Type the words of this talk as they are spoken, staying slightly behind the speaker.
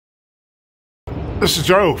This is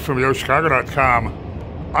Joe from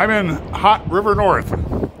YoChicago.com. I'm in hot River North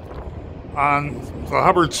on the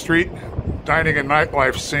Hubbard Street dining and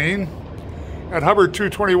nightlife scene at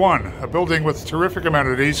HUBBARD221, a building with terrific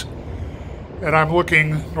amenities. And I'm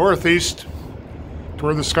looking northeast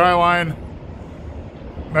toward the skyline,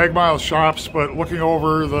 Magmile shops, but looking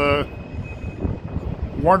over the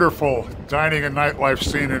wonderful dining and nightlife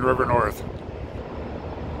scene in River North.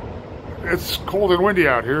 It's cold and windy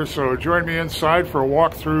out here, so join me inside for a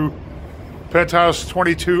walk through Penthouse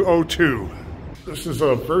 2202. This is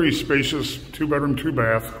a very spacious 2-bedroom,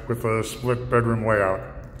 2-bath with a split bedroom layout.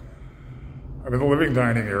 I'm in the living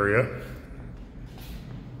dining area.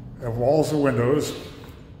 I have walls and windows,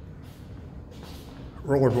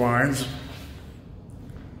 roller blinds,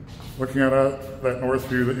 looking at that north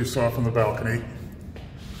view that you saw from the balcony.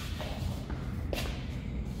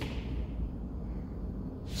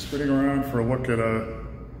 Spinning around for a look at a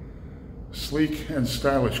sleek and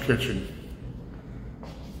stylish kitchen.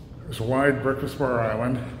 There's a wide breakfast bar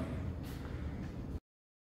island,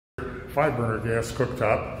 5-burner gas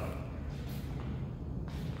cooktop,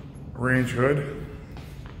 range hood,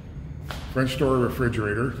 French door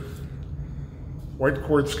refrigerator, white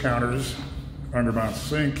quartz counters, undermount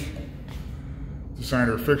sink,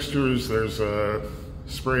 designer fixtures. There's a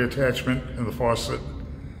spray attachment in the faucet,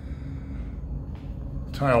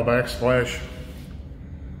 tile backsplash,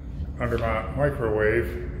 undermount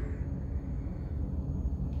microwave,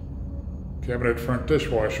 cabinet front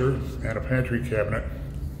dishwasher, and a pantry cabinet.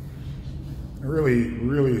 A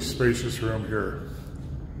really spacious room here.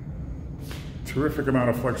 Terrific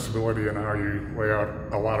amount of flexibility in how you lay out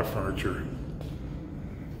a lot of furniture.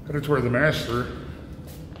 Headed toward the master,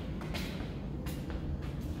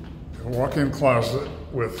 a walk-in closet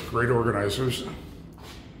with great organizers.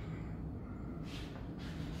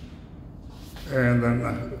 And then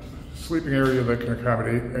a sleeping area that can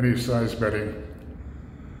accommodate any size bedding.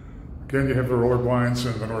 Again, you have the roller blinds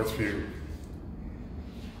and the north view.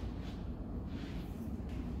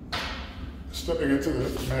 Stepping into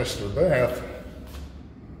the master bath,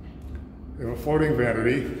 you have a floating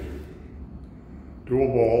vanity, dual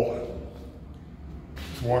bowl,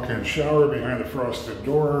 walk-in shower behind the frosted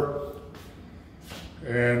door,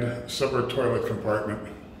 and separate toilet compartment.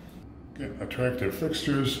 Again, attractive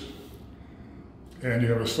fixtures. And you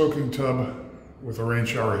have a soaking tub with a rain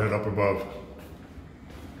shower head up above.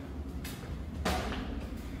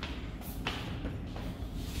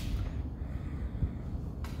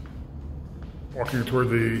 Walking toward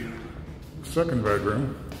the second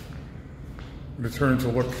bedroom, I'm going to turn to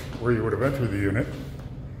look where you would have entered the unit.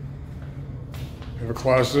 You have a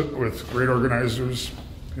closet with great organizers,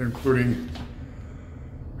 including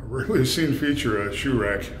a rarely seen feature, a shoe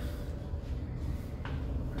rack.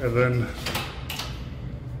 And then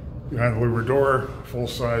behind the louver door,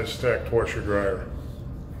 full-size stacked washer dryer.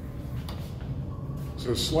 It's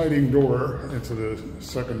a sliding door into the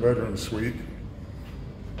second bedroom suite.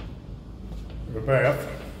 A bath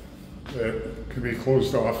that can be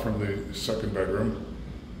closed off from the second bedroom.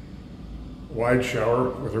 Wide shower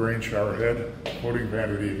with a rain shower head, floating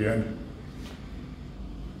vanity again.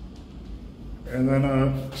 And then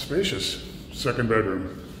a spacious second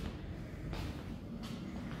bedroom.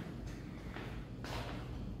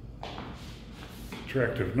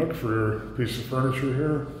 Attractive nook for a piece of furniture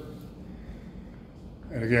here.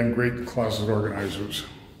 And again, great closet organizers.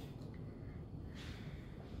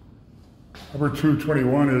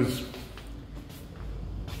 HUBBARD221 is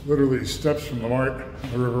literally steps from the Mart,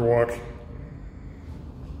 the Riverwalk.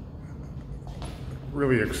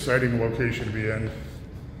 Really exciting location to be in.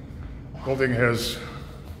 Building has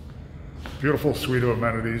a beautiful suite of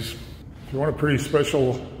amenities. If you want a pretty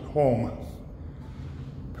special home,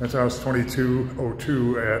 Penthouse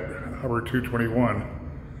 2202 at HUBBARD221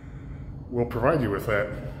 will provide you with that.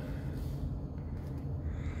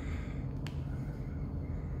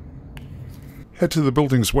 Head to the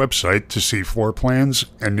building's website to see floor plans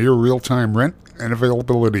and near real-time rent and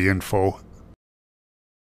availability info.